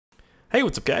Hey,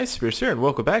 what's up guys? Spears here, and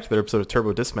welcome back to another episode of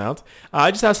Turbo Dismount.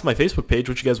 I just asked on my Facebook page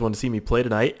what you guys want to see me play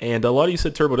tonight, and a lot of you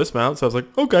said Turbo Dismount, so I was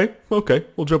like, okay, we'll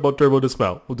jump on Turbo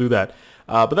Dismount. We'll do that.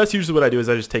 But that's usually what I do, is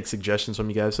I just take suggestions from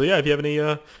you guys. So yeah, if you have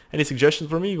any suggestions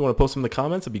for me, you want to post them in the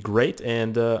comments, that'd be great.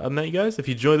 And other than that, you guys, if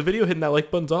you enjoyed the video, hitting that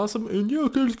like button's awesome. And yeah,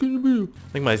 okay, it's gonna be.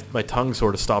 I think my tongue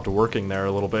sort of stopped working there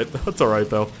a little bit. That's alright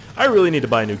though. I really need to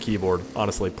buy a new keyboard,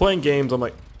 honestly. Playing games, I'm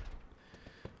like,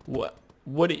 what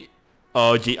do you...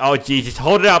 Oh Jesus,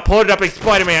 hold it up like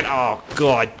Spider-Man. Oh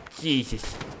God,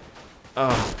 Jesus.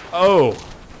 Oh,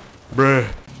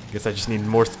 bruh. Guess I just need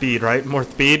more speed, right? More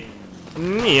speed.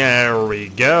 There we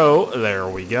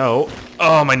go.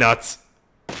 Oh, my nuts.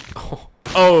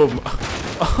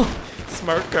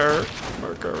 Smirker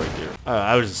right here.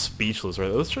 I was just speechless, right?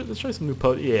 Let's try some new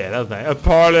Yeah, that was nice. A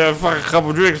party, a fucking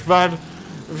couple drinks, bud.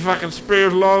 Fucking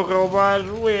Spears logo, bud.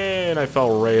 Win. I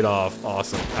fell right off.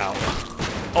 Awesome. Ow.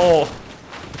 Oh.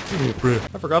 I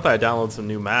forgot that I downloaded some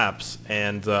new maps,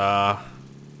 and this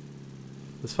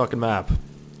fucking map,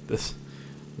 this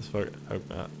fucking,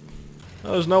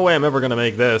 there's no way I'm ever gonna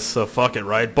make this, so fuck it,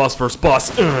 right? Bus versus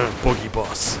bus, boogie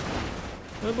bus.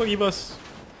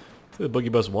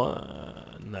 Boogie bus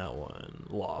won that one,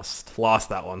 lost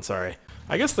that one. Sorry.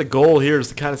 I guess the goal here is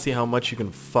to kind of see how much you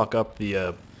can fuck up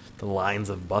the lines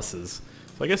of buses.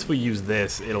 So I guess if we use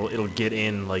this, it'll get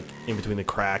in like in between the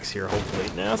cracks here, hopefully.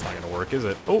 Nah, that's not gonna work, is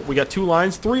it? Oh, we got 2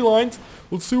 lines, 3 lines.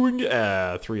 Let's see what we can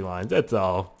get. 3 lines. That's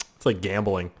all. It's like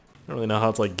gambling. I don't really know how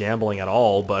it's like gambling at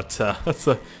all, but that's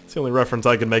the only reference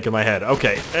I can make in my head.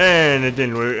 Okay, and it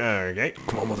didn't work. Okay,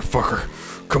 come on, motherfucker.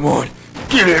 Come on,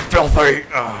 get it, filthy.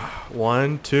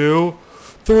 1, 2,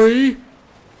 3,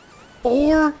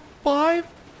 4, 5,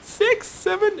 6,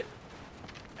 7.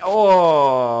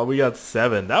 Oh, we got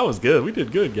 7. That was good. We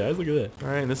did good, guys. Look at that. All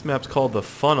right, and this map's called the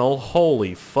Funnel.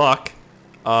 Holy fuck.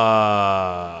 It's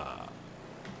a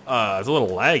little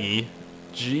laggy.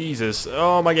 Jesus.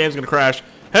 Oh, my game's gonna crash.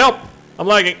 Help! I'm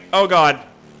lagging. Oh god.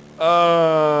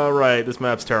 Right. This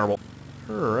map's terrible.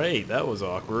 Alright, that was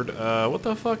awkward. What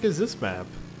the fuck is this map?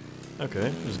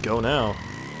 Okay, just go now.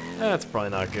 That's probably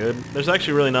not good. There's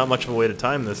actually really not much of a way to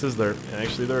time this, is there?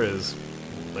 Actually, there is.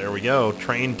 There we go.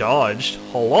 Train dodged.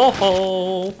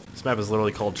 Hello. This map is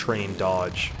literally called Train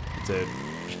Dodge. That's it.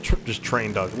 Just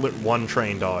train dodge. One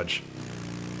train dodge.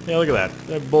 Yeah, look at that.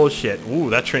 That bullshit. Ooh,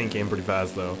 that train came pretty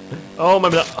fast though. Oh my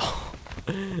nuts. Oh,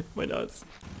 my nuts.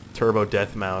 Turbo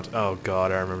Deathmount. Oh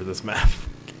god, I remember this map.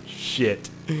 Shit.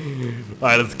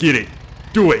 Alright, let's get it.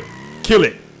 Do it. Kill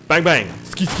it. Bang bang.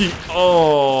 Ski ski.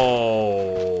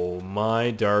 Oh,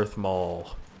 my Darth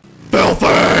Maul.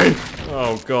 Filthy!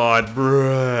 Oh god,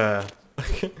 bruh.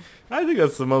 I think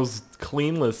that's the most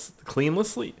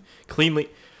cleanly.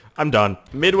 I'm done.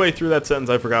 Midway through that sentence,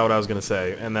 I forgot what I was gonna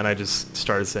say, and then I just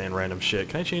started saying random shit.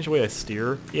 Can I change the way I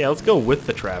steer? Yeah, let's go with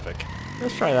the traffic.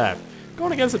 Let's try that.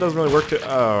 Going against it doesn't really work too.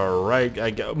 Alright,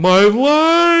 I go. My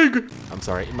leg! I'm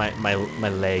sorry, my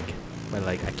leg. My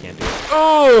leg, I can't do it.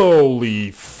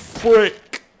 Holy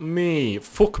frick me.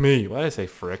 Fuck me. Why did I say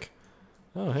frick?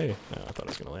 Oh, hey. Oh, I thought I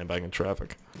was going to land back in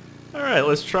traffic. Alright,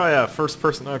 let's try first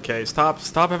person. Okay, stop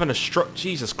having a stroke.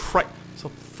 Jesus Christ. So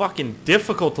fucking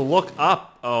difficult to look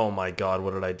up. Oh my god,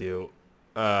 what did I do?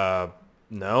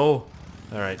 No?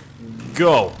 Alright,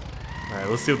 go. Alright,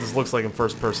 let's see what this looks like in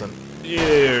first person.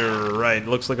 Yeah, right.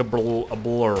 Looks like a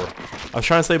blur. I was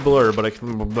trying to say blur, but I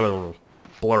can...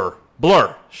 Blur.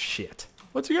 Shit.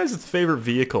 What's your guys' favorite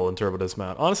vehicle in Turbo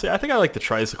Dismount? Honestly, I think I like the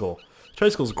tricycle.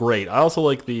 Tricycle's great. I also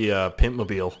like the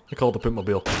Pimpmobile. I call it the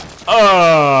Pimpmobile.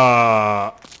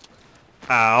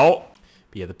 Ow.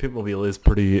 But yeah, the Pimpmobile is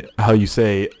pretty, how you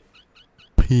say,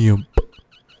 pimp.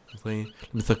 Let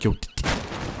me suck your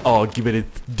oh, give it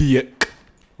its dick.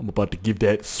 I'm about to give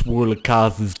that swirly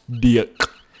cause's dick.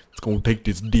 It's gonna take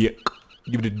this dick.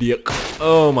 Give it a dick.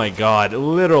 Oh my god.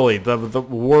 Literally, the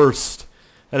worst.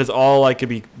 That is all I could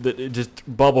be. Just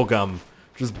bubblegum.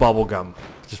 Just bubblegum.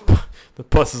 Just... The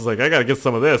bus is like, I gotta get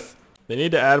some of this. They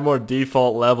need to add more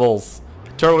default levels.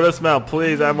 Turbo Dismount,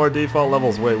 please add more default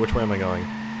levels. Wait, which way am I going?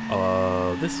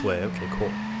 This way. Okay,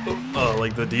 cool.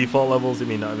 Like the default levels? I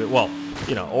mean, well,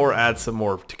 you know, or add some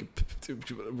more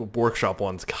workshop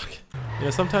ones. God. You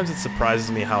know, sometimes it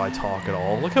surprises me how I talk at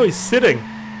all. Look how he's sitting.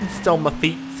 He's still on my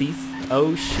feet, see?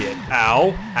 Oh shit.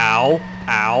 Ow. Ow.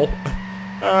 Ow.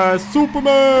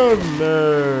 Superman!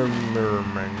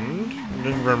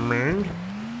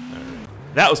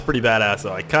 That was pretty badass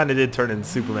though. I kinda did turn into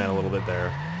Superman a little bit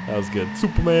there. That was good.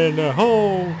 Superman,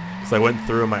 ho! Because I went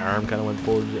through and my arm kinda went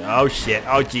forward. Oh shit.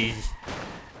 Oh jeez.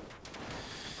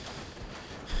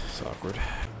 It's awkward.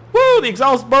 Woo! Ooh, the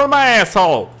exhaust burned my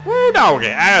asshole. Woo, doggy.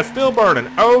 Ass still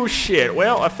burning. Oh, shit.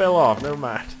 Well, I fell off. Never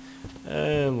mind.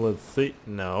 And let's see.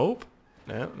 Nope.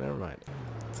 No, never mind.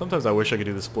 Sometimes I wish I could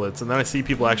do the splits, and then I see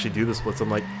people actually do the splits.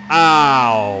 I'm like,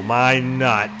 ow, my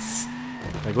nuts.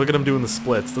 Like, look at them doing the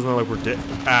splits. Doesn't look like we're dead.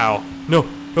 Ow. No,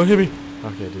 don't hit me.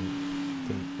 Okay, didn't.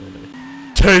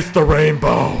 Taste the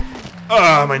rainbow.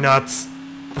 Ah, my nuts.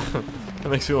 That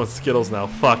makes me want Skittles now.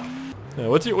 Fuck. Yeah,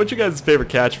 what's your guys' favorite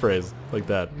catchphrase like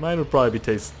that? Mine would probably be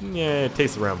taste the rainbow.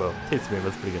 Taste the rainbow,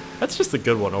 that's pretty good. That's just a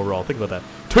good one overall. Think about that.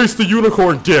 Taste the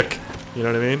unicorn dick. You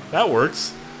know what I mean? That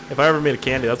works. If I ever made a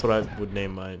candy, that's what I would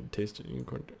name mine. Taste the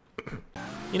unicorn dick.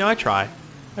 You know, I try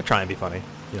and be funny.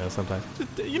 You know, sometimes.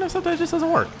 Sometimes it just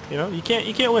doesn't work. You know, you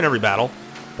can't win every battle,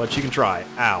 but you can try.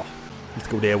 Ow. Let's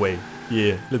go that way.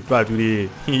 Yeah, let's drive to there.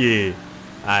 Yeah.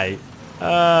 Aight.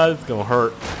 It's gonna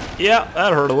hurt. Yeah,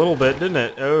 that hurt a little bit, didn't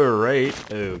it?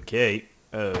 Alright. Okay.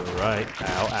 Alright.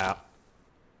 Ow, ow.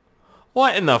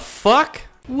 What in the fuck?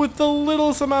 With the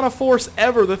littlest amount of force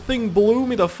ever, the thing blew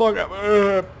me the fuck up.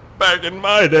 Back in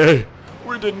my day,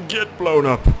 we didn't get blown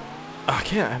up. I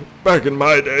can't. Back in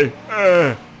my day.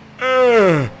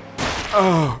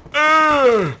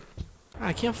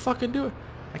 I can't fucking do it.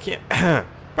 I can't.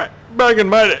 Back in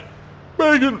my day.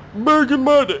 Back in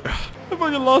my day. I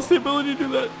fucking lost the ability to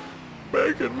do that.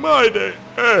 Back in my day.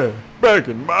 Back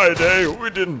in my day, we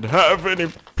didn't have any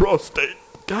prostate.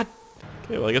 God.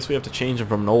 Okay, well, I guess we have to change him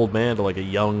from an old man to like a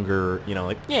younger, you know,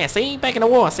 like, yeah, see? Back in the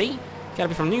war, see? Gotta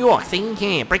be from New York, see?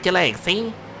 Yeah, break your legs,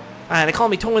 see? They call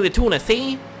me Tony the Tuna,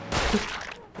 see?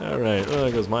 Alright, well,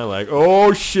 there goes my leg.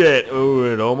 Oh, shit! Oh,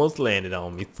 it almost landed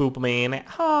on me. Superman.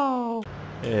 Oh!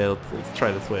 Yeah, let's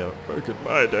try this way out. Back in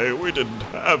my day, we didn't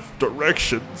have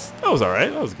directions. That was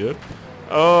alright. That was good.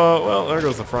 Well, there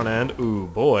goes the front end. Ooh,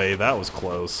 boy, that was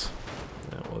close.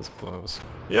 That was close.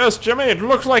 Yes, Jimmy, it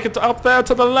looks like it's up there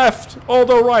to the left. Or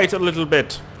the right a little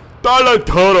bit. I like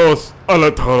turtles. I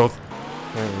like turtles.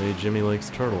 Apparently, Jimmy likes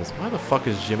turtles. Why the fuck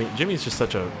is Jimmy? Jimmy's just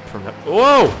such a...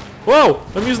 Whoa! Whoa!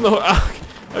 I'm using the... I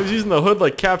was using the hood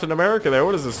like Captain America there.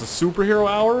 What is this, a superhero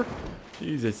hour?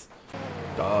 Jesus.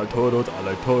 Turtles, I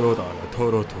like turtles, I like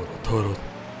turtles.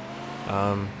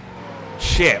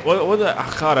 Shit. What the...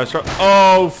 Oh, God, I was trying...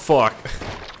 Oh, fuck.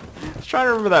 I was trying to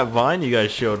remember that Vine you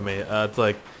guys showed me. It's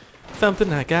like...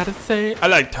 Something I gotta say. I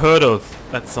like turtles.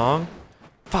 That song?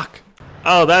 Fuck.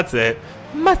 Oh, that's it.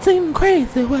 Might seem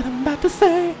crazy what I'm about to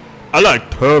say. I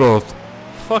like turtles.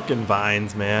 Fucking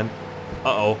Vines, man.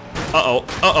 Uh-oh. Uh-oh.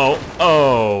 Uh-oh.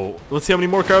 Oh. Let's see how many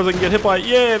more cars I can get hit by.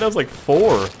 Yeah, that was like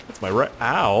 4. That's my right.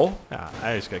 Ow. Ah,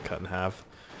 I just got cut in half.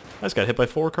 I just got hit by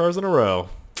 4 cars in a row.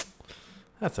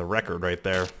 That's a record right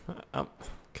there.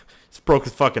 Just broke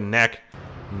his fucking neck.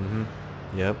 Mm-hmm.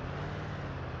 Yep.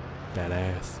 That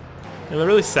ass. And the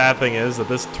really sad thing is that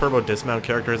this Turbo Dismount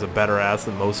character is a better ass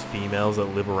than most females that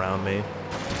live around me.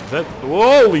 Is that...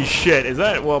 Holy shit! Is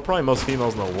that... Well, probably most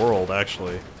females in the world,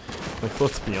 actually. Like,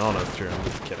 let's be honest here. I'm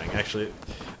just kidding. Actually,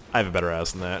 I have a better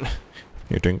ass than that.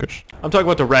 You're dinkish. I'm talking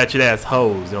about the ratchet ass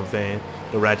hoes, you know what I'm saying?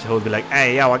 The ratchet hoes be like,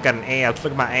 hey, yo, I got an ass.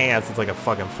 Look at my ass. It's like a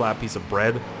fucking flat piece of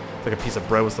bread. It's like a piece of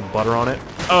bread with some butter on it.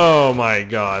 Oh my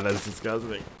god, that's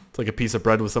disgusting. It's like a piece of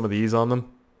bread with some of these on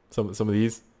them. Some of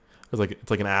these. It's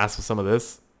like an ass with some of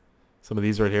this. Some of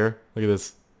these right here. Look at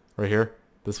this. Right here.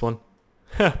 This one.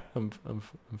 I'm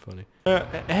funny.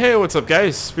 Hey, what's up,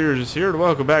 guys? Spears is here, and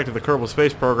welcome back to the Kerbal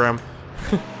Space Program.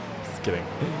 Just kidding.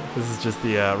 This is just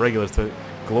the regular stuff.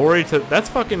 Glory to... That's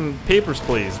fucking Papers,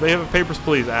 Please. They have a Papers,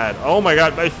 Please ad. Oh my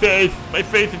god, my face! My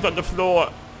face is on the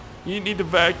floor! You need to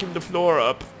vacuum the floor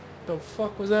up. The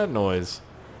fuck was that noise?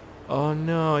 Oh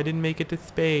no, I didn't make it to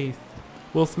space.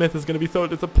 Will Smith is going to be so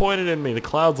disappointed in me. The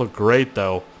clouds look great,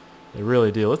 though. They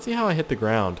really do. Let's see how I hit the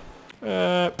ground.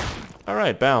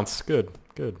 Alright, bounce. Good.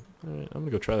 Good. Alright, I'm going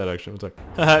to go try that, actually.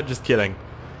 Haha, just kidding.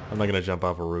 I'm not going to jump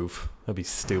off a roof. That'd be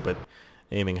stupid.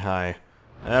 Aiming high.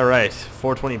 Alright,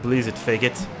 420 Bleeze it, fake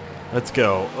it. Let's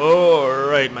go.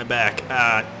 Alright, my back.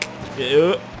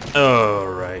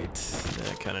 Alright.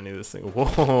 I kind of knew this thing.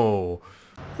 Whoa.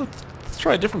 Let's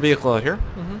try a different vehicle out here.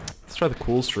 Let's try the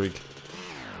cool streak.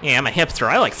 Yeah, I'm a hipster.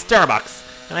 I like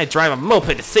Starbucks. And I drive a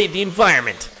moped to save the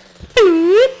environment.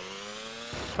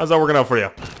 How's that working out for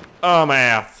you? Oh, my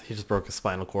ass. He just broke his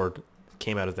spinal cord.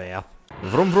 Came out of the ass.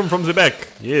 Vroom vroom from the back.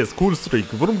 Yes, cool streak.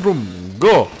 Vroom vroom.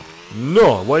 Go.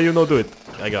 No, why you not do it?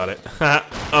 I got it.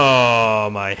 Oh,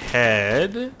 my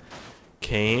head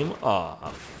came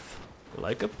off.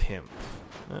 Like a pimp.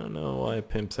 I don't know why a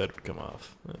pimp's head would come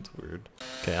off. That's weird.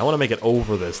 Okay, I want to make it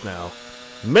over this now.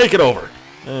 Make it over!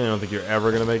 I don't think you're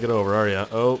ever gonna make it over, are you?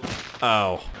 Oh.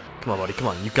 Ow. Come on, buddy. Come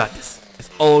on. You got this. It's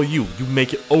all you. You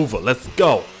make it over. Let's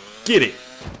go. Get it.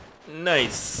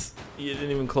 Nice. You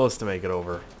didn't even close to make it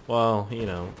over. Well, you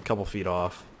know, a couple feet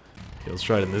off. Okay, let's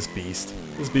try it in this beast.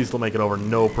 This beast will make it over,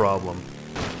 no problem.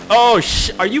 Oh,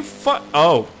 are you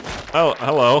Oh,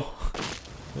 hello.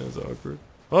 That was awkward.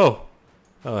 Oh.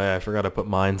 Oh, yeah, I forgot I put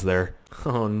mines there.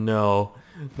 Oh, no.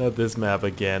 Not this map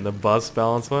again. The bus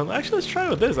balance one. Actually, let's try it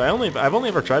with this. I've only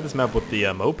ever tried this map with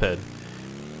the moped.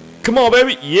 Come on,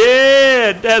 baby.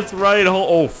 Yeah, that's right.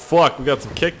 Oh, fuck. We got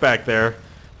some kickback there.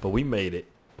 But we made it.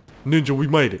 Ninja, we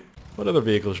made it. What other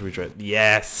vehicle should we try?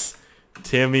 Yes.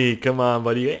 Timmy, come on,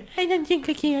 buddy. I don't think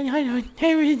I can. Hold on.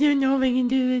 I really don't know if I can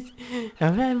do this.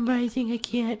 I think I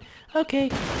can't. Okay.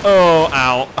 Oh,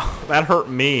 ow. That hurt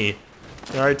me.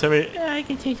 Alright, Timmy? I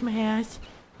can taste my ass.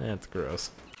 That's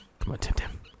gross. Come on,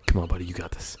 Tim. Come on, buddy. You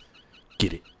got this.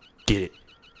 Get it. Get it.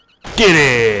 Get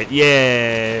it!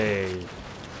 Yay!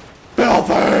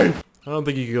 Filthy! I don't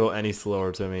think you could go any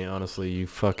slower, Timmy. Honestly, you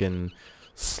fucking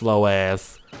slow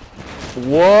ass.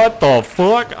 What the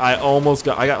fuck? I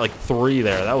got like 3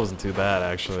 there. That wasn't too bad,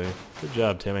 actually. Good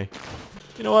job, Timmy.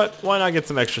 You know what? Why not get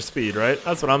some extra speed, right?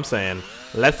 That's what I'm saying.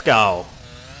 Let's go.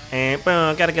 And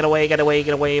gotta get away,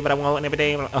 but I won't every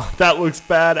day. Oh, that looks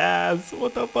badass.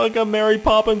 What the fuck? I'm Mary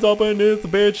Poppins up in this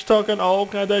bitch talking all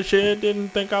kinds of shit. Didn't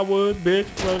think I would, bitch.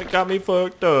 But it got me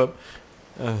fucked up.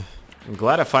 I'm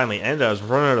glad it finally ended. I was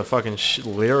running out of fucking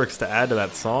lyrics to add to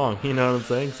that song. You know what I'm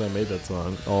saying? Because I made that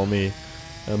song. All me.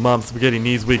 Mom's spaghetti,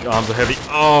 knees weak, arms are heavy.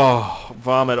 Oh,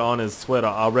 vomit on his sweater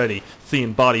already.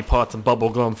 Seeing body parts and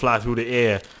bubble gum fly through the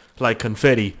air like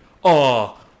confetti.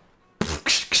 Oh.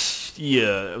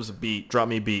 Yeah, it was a beat. Drop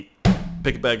me a beat.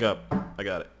 Pick it back up. I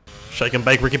got it. Shake and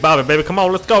bake, Ricky Bobby, baby. Come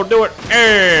on, let's go do it.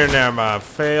 And I'm a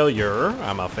failure.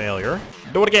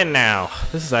 Do it again now.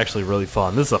 This is actually really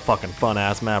fun. This is a fucking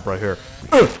fun-ass map right here.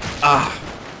 Oh,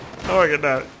 I get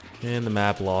that. And the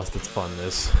map lost its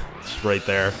funness. It's right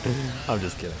there. I'm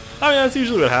just kidding. I mean, that's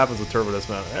usually what happens with Turbo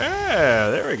Dismount. Yeah,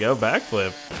 there we go.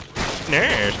 Backflip.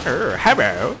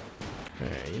 Hello.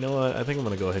 Alright, you know what? I think I'm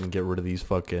gonna go ahead and get rid of these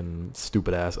fucking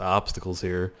stupid-ass obstacles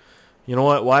here. You know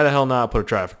what? Why the hell not put a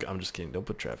traffic... I'm just kidding. Don't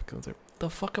put traffic cones there. What the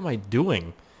fuck am I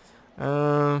doing?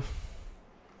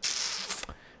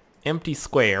 Empty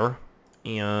square.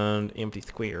 And empty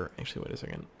square. Actually, wait a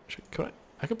second.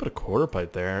 I could put a quarter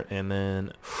pipe there, and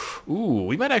then... Ooh,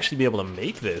 we might actually be able to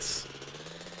make this.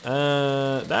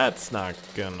 That's not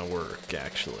gonna work,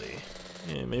 actually.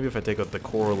 Yeah, maybe if I take out the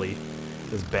Corley.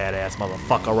 This badass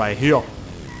motherfucker right here.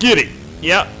 Get it!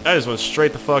 Yeah, I just went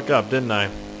straight the fuck up, didn't I?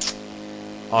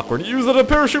 Awkward. Use it a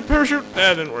parachute!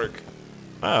 That didn't work.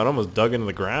 Wow, it almost dug into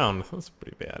the ground. That's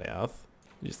pretty badass.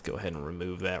 Just go ahead and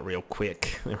remove that real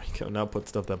quick. There we go. Now put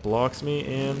stuff that blocks me,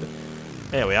 and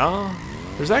there we are.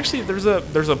 There's actually there's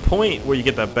a point where you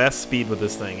get the best speed with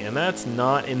this thing, and that's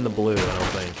not in the blue, I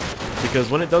don't think,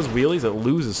 because when it does wheelies, it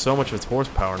loses so much of its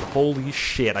horsepower. And holy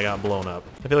shit, I got blown up.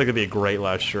 I feel like it'd be a great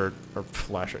next shirt.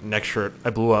 I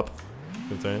blew up. You know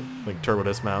what I'm saying? Like Turbo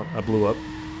Dismount, I blew up.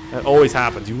 That always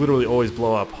happens. You literally always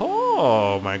blow up.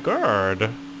 Oh my god!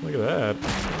 Look at that.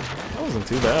 That wasn't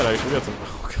too bad. We got some.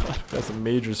 Oh god, got some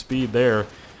major speed there.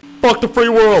 Fuck the free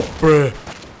world, bruh.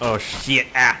 Oh shit!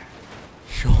 Ah.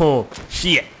 Oh,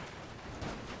 shit.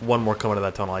 One more coming to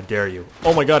that tunnel, I dare you.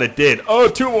 Oh my god, it did. Oh,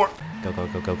 2 more. Go.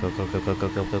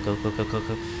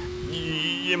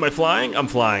 Am I flying? I'm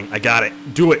flying. I got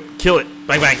it. Do it. Kill it.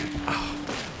 Bang, bang. Oh,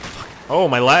 fuck. Oh,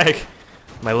 my leg.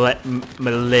 My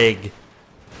leg.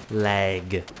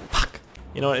 Fuck.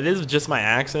 You know, it is just my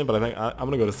accent, but I think I'm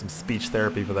gonna go to some speech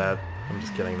therapy for that. I'm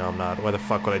just kidding. No, I'm not. Why the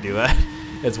fuck would I do that?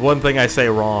 It's one thing I say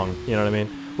wrong. You know what I mean?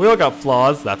 We all got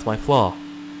flaws. That's my flaw.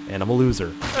 And I'm a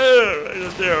loser.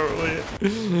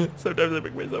 Sometimes I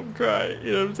make myself cry.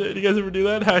 You know what I'm saying? You guys ever do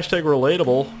that? Hashtag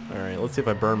relatable. Alright, let's see if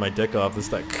I burn my dick off this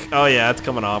time. Oh yeah, it's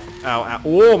coming off. Ow, ow.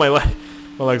 Whoa, my leg.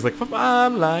 My leg's like,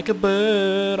 I'm like a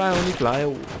bird. I only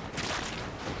fly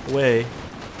away.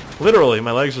 Literally,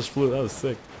 my legs just flew. That was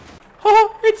sick.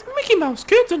 Oh, it's Mickey Mouse,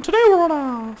 kids, and today we're on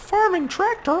a farming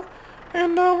tractor.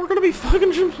 And we're gonna be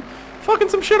fucking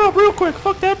some shit up real quick.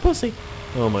 Fuck that pussy.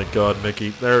 Oh my god,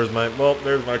 Mickey. There's my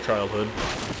childhood.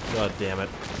 God damn it.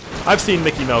 I've seen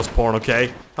Mickey Mouse porn,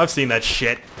 okay? I've seen that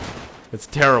shit. It's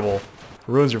terrible. It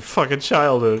ruins your fucking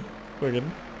childhood. Fucking...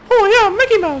 Oh yeah,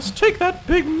 Mickey Mouse. Take that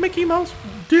big Mickey Mouse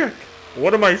dick.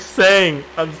 What am I saying?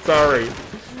 I'm sorry.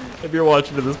 If you're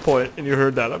watching to this point and you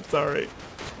heard that, I'm sorry.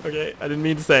 Okay? I didn't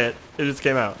mean to say it. It just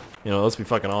came out. You know, let's be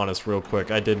fucking honest real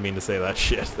quick. I did mean to say that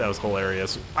shit. That was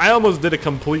hilarious. I almost did a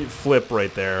complete flip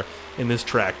right there in this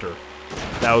tractor.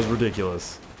 That was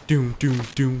ridiculous. Doom.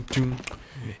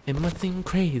 Am I seem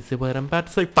crazy what I'm about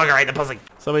to say? Fuck, right, the pussy.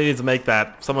 Somebody needs to make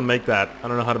that. Someone make that. I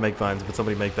don't know how to make vines, but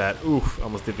somebody make that. Oof,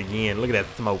 almost did it again. Look at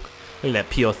that smoke. Look at that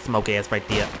pure smoke ass right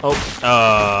there.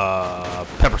 Oh,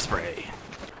 pepper spray.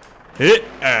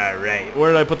 Alright,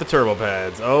 where did I put the turbo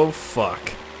pads? Oh, fuck.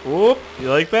 Whoop, you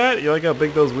like that? You like how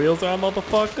big those wheels are,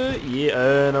 motherfucker?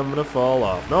 Yeah, and I'm gonna fall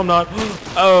off. No, I'm not.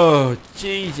 Oh,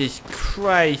 Jesus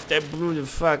Christ, I blew the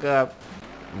fuck up.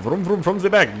 Vroom, vroom, from the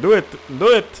back. Do it. Do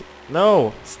it.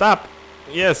 No, stop.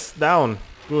 Yes, down.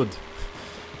 Good.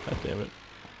 God damn it.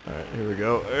 Alright, here we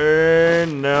go.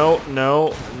 No,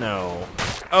 no, no.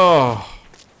 Oh.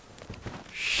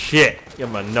 Shit. Get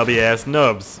my nubby ass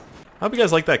nubs. I hope you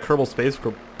guys like that Kerbal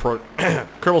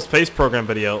Space Program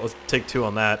video. Let's take 2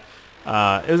 on that.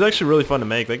 It was actually really fun to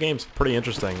make. That game's pretty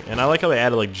interesting. And I like how they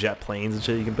added like jet planes and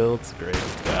shit you can build. It's great.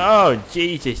 Oh,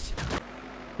 Jesus.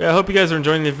 Yeah, I hope you guys are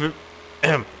enjoying the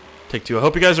take 2. I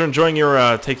hope you guys are enjoying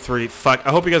your take 3. Fuck. I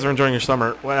hope you guys are enjoying your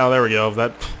summer. Wow, there we go.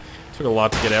 That took a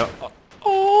lot to get out.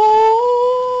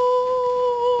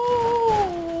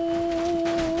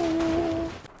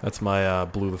 That's my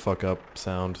blew the fuck up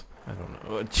sound. I don't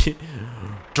know.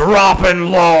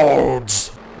 Dropping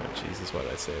loads! Oh, Jesus, why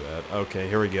did I say that? Okay,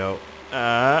 here we go. Look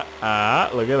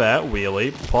at that.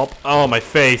 Wheelie. Pop. Oh, my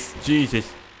face.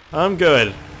 Jesus. I'm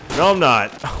good. No, I'm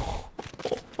not.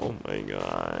 Oh my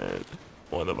god.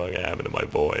 What the fuck happened to my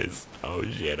voice? Oh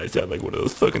shit, I sound like one of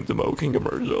those fucking smoking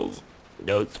commercials.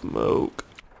 Don't smoke.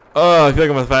 Oh, I feel like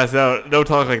I'm gonna pass out. Don't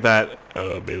talk like that.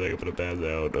 Oh, I feel like I'm gonna pass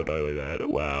out. Don't talk like that.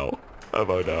 Wow. How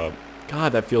about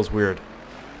God, that feels weird.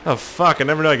 Oh fuck, I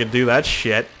never knew I could do that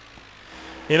shit.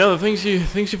 You know, the things you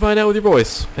find out with your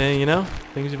voice. Hey, you know?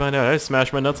 Things you find out. I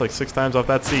smashed my nuts like 6 times off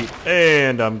that seat.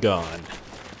 And I'm gone.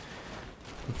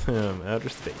 Outer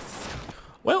space.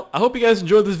 Well, I hope you guys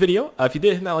enjoyed this video. If you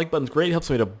did, hitting that like button's great. It helps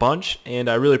me out a bunch. And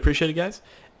I really appreciate it, guys.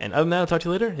 And other than that, I'll talk to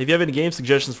you later. If you have any game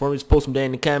suggestions for me, just post them down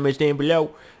in the comments down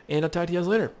below. And I'll talk to you guys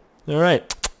later.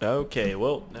 Alright. Okay,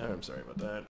 well, I'm sorry about that.